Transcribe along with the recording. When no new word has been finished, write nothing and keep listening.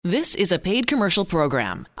This is a paid commercial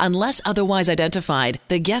program. Unless otherwise identified,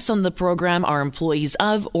 the guests on the program are employees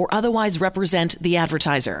of or otherwise represent the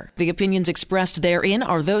advertiser. The opinions expressed therein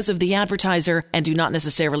are those of the advertiser and do not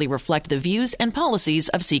necessarily reflect the views and policies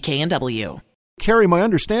of CK&W. Karey, my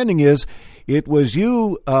understanding is it was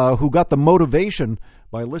you who got the motivation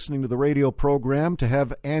by listening to the radio program to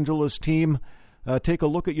have Angela's team take a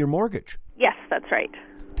look at your mortgage. Yes, that's right.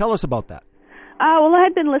 Tell us about that. Well, I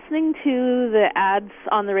had been listening to the ads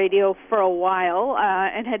on the radio for a while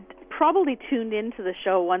and had probably tuned into the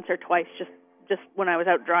show once or twice just when I was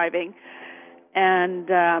out driving, and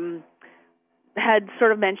had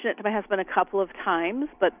sort of mentioned it to my husband a couple of times.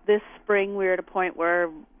 But this spring we were at a point where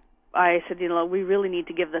I said, we really need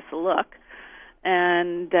to give this a look,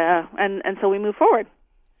 and so we moved forward.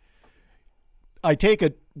 I take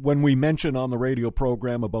it when we mention on the radio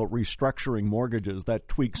program about restructuring mortgages, that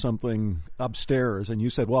tweaks something upstairs, and you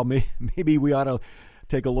said, well, maybe we ought to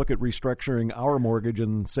take a look at restructuring our mortgage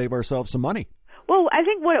and save ourselves some money. Well, I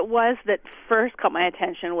think what it was that first caught my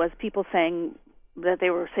attention was people saying that they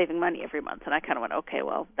were saving money every month, and I kind of went, okay,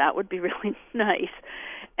 well, that would be really nice.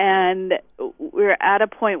 And we're at a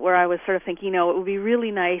point where I was sort of thinking, it would be really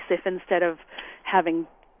nice if instead of having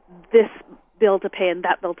this bill to pay and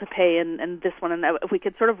that bill to pay and this one and that, if we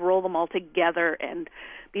could sort of roll them all together and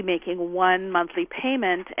be making one monthly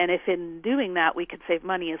payment, and if in doing that we could save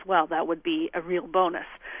money as well, that would be a real bonus.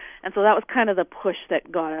 And so that was kind of the push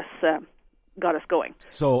that got us going.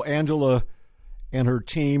 So Angela and her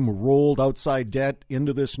team rolled outside debt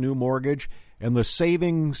into this new mortgage, and the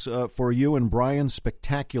savings for you and Brian,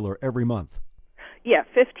 spectacular every month. Yeah,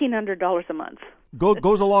 $1,500 a month.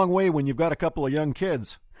 Goes a long way when you've got a couple of young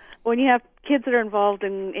kids. When you have kids that are involved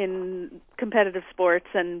in competitive sports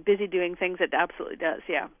and busy doing things, it absolutely does,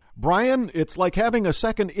 yeah. Brian, it's like having a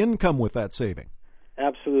second income with that saving.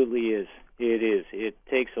 Absolutely is. It is. It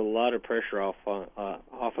takes a lot of pressure off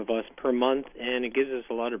of us per month, and it gives us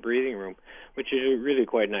a lot of breathing room, which is really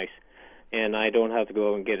quite nice. And I don't have to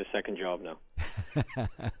go and get a second job now.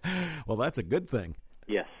 Well, that's a good thing.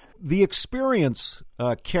 Yes. The experience,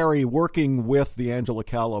 Karey, working with the Angela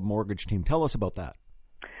Calla mortgage team, tell us about that.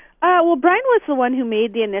 Well, Brian was the one who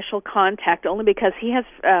made the initial contact, only because he has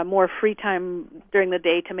more free time during the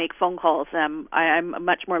day to make phone calls. I'm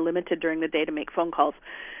much more limited during the day to make phone calls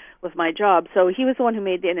with my job. So he was the one who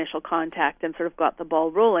made the initial contact and sort of got the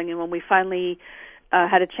ball rolling. And when we finally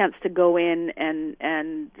had a chance to go in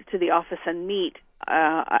and to the office and meet,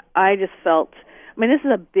 I just felt, this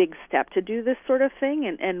is a big step to do this sort of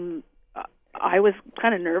thing, and I was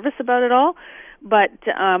kind of nervous about it all, but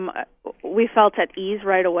we felt at ease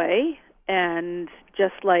right away, and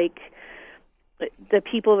just like the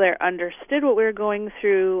people there understood what we were going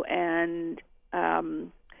through and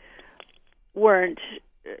weren't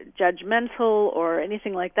judgmental or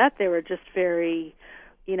anything like that. They were just very,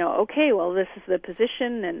 okay, well, this is the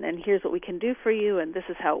position, and here's what we can do for you, and this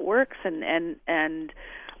is how it works, and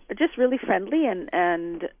just really friendly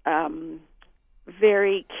and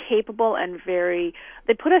very capable, and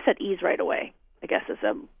they put us at ease right away, I guess is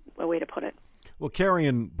a way to put it. Well, Karey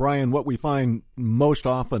and Brian, what we find most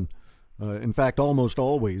often, in fact, almost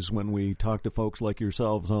always when we talk to folks like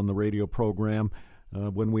yourselves on the radio program,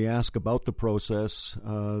 when we ask about the process,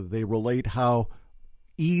 they relate how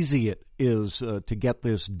easy it is to get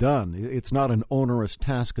this done. It's not an onerous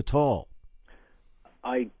task at all.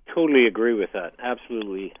 I totally agree with that.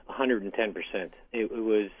 Absolutely, 110%. It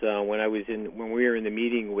was when we were in the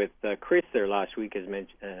meeting with Chris there last week, as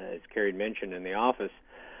Karey mentioned in the office.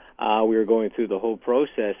 We were going through the whole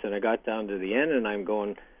process, and I got down to the end, and I'm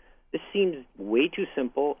going, this seems way too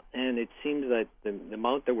simple, and it seems that the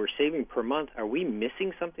amount that we're saving per month, are we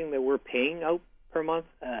missing something that we're paying out per month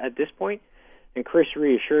at this point? And Chris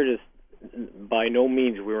reassured us by no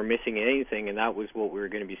means we were missing anything, and that was what we were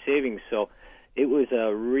going to be saving. So it was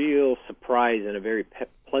a real surprise, and a very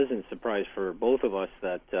pleasant surprise for both of us,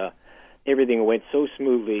 that everything went so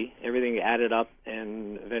smoothly, everything added up,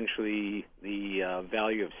 and eventually the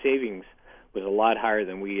value of savings was a lot higher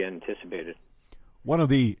than we anticipated. One of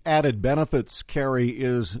the added benefits, Karey,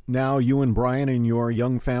 is now you and Brian and your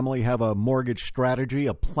young family have a mortgage strategy,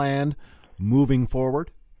 a plan moving forward?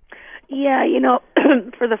 Yeah,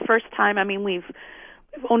 for the first time, we've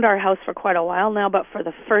owned our house for quite a while now, but for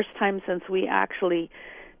the first time since we actually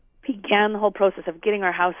began the whole process of getting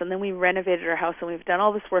our house, and then we renovated our house, and we've done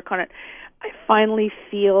all this work on it, I finally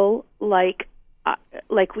feel like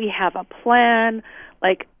we have a plan,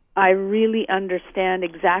 like I really understand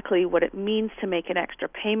exactly what it means to make an extra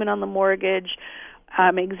payment on the mortgage,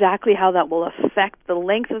 exactly how that will affect the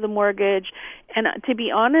length of the mortgage. And to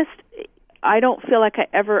be honest, I don't feel like I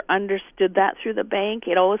ever understood that through the bank.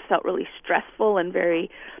 It always felt really stressful and very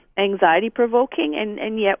anxiety-provoking,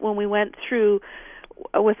 and yet when we went through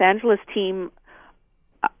with Angela's team,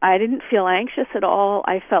 I didn't feel anxious at all.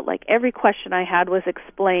 I felt like every question I had was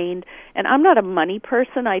explained, and I'm not a money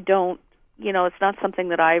person. I don't, it's not something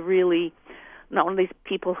that I really, I'm not one of these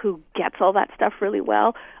people who gets all that stuff really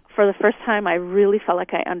well. For the first time, I really felt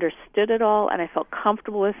like I understood it all, and I felt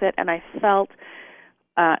comfortable with it, and I felt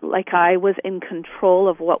like I was in control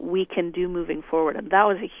of what we can do moving forward, and that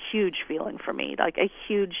was a huge feeling for me, like a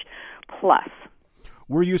huge plus.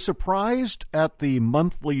 Were you surprised at the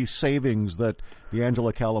monthly savings that the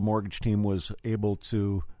Angela Calla mortgage team was able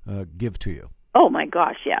to give to you? Oh, my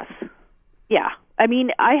gosh, yes. Yeah. I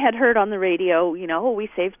mean, I had heard on the radio, we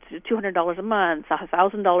saved $200 a month,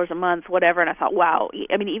 $1,000 a month, whatever, and I thought, wow,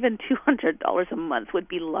 I mean, even $200 a month would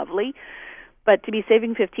be lovely, but to be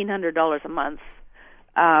saving $1,500 a month,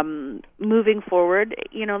 moving forward,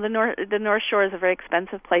 the North Shore is a very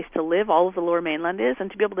expensive place to live, all of the Lower Mainland is,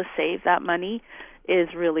 and to be able to save that money is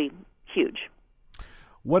really huge.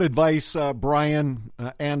 What advice, Brian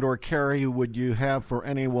and or Karey, would you have for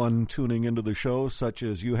anyone tuning into the show, such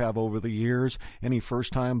as you have over the years? Any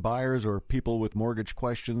first-time buyers or people with mortgage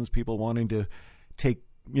questions, people wanting to take,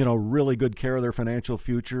 really good care of their financial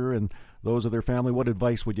future and those of their family? What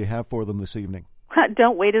advice would you have for them this evening?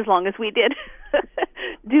 Don't wait as long as we did.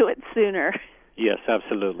 Do it sooner. Yes,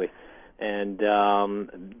 absolutely. And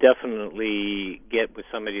definitely get with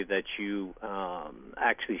somebody that you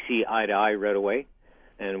actually see eye to eye right away.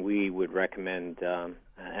 And we would recommend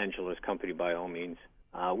Angela's company by all means.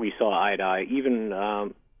 We saw eye to eye. Even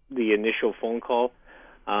the initial phone call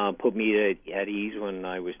put me at ease when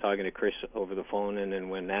I was talking to Chris over the phone, and then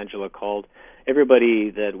when Angela called,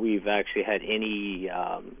 everybody that we've actually had any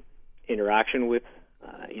interaction with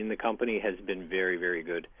in the company has been very, very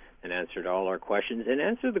good and answered all our questions, and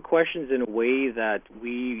answered the questions in a way that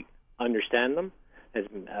we understand them, as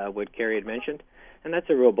what Karey had mentioned. And that's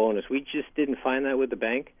a real bonus. We just didn't find that with the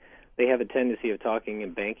bank. They have a tendency of talking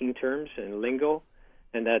in banking terms and lingo,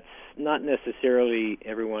 and that's not necessarily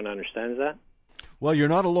everyone understands that. Well, you're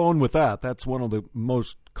not alone with that. That's one of the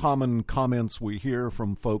most common comments we hear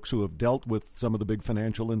from folks who have dealt with some of the big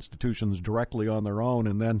financial institutions directly on their own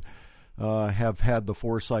and then have had the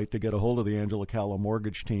foresight to get a hold of the Angela Calla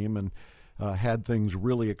mortgage team and had things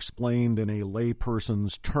really explained in a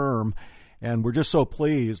layperson's term. And we're just so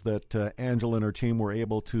pleased that Angela and her team were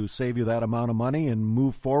able to save you that amount of money and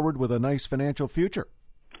move forward with a nice financial future.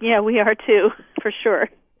 Yeah, we are too, for sure.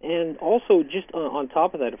 And also, just on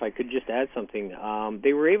top of that, if I could just add something,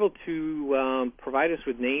 they were able to provide us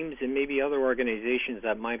with names and maybe other organizations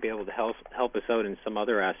that might be able to help us out in some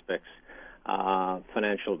other aspects,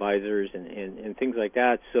 financial advisors and things like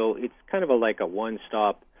that. So it's kind of like a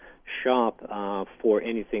one-stop shop for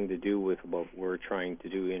anything to do with what we're trying to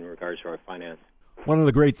do in regards to our finance. One of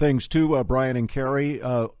the great things, too, Brian and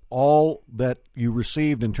Karey, all that you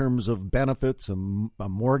received in terms of benefits, a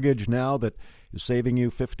mortgage now that is saving you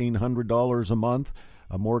 $1,500 a month,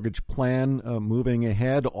 a mortgage plan moving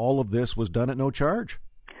ahead, all of this was done at no charge.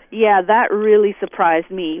 Yeah, that really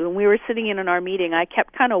surprised me. When we were sitting in our meeting, I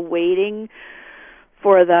kept kind of waiting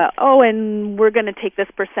for and we're going to take this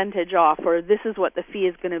percentage off, or this is what the fee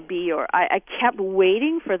is going to be, or I kept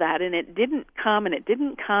waiting for that, and it didn't come,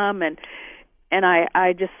 and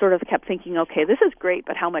I just sort of kept thinking, okay, this is great,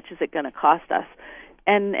 but how much is it going to cost us?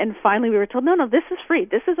 And finally we were told, no, this is free.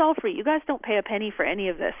 This is all free. You guys don't pay a penny for any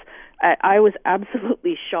of this. I was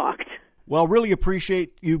absolutely shocked. Well, really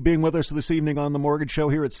appreciate you being with us this evening on The Mortgage Show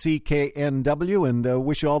here at CKNW, and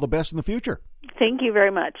wish you all the best in the future. Thank you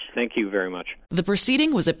very much. Thank you very much. The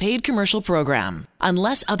proceeding was a paid commercial program.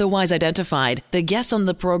 Unless otherwise identified, the guests on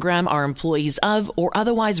the program are employees of or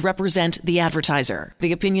otherwise represent the advertiser.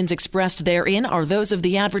 The opinions expressed therein are those of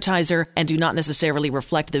the advertiser and do not necessarily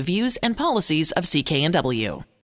reflect the views and policies of CKNW.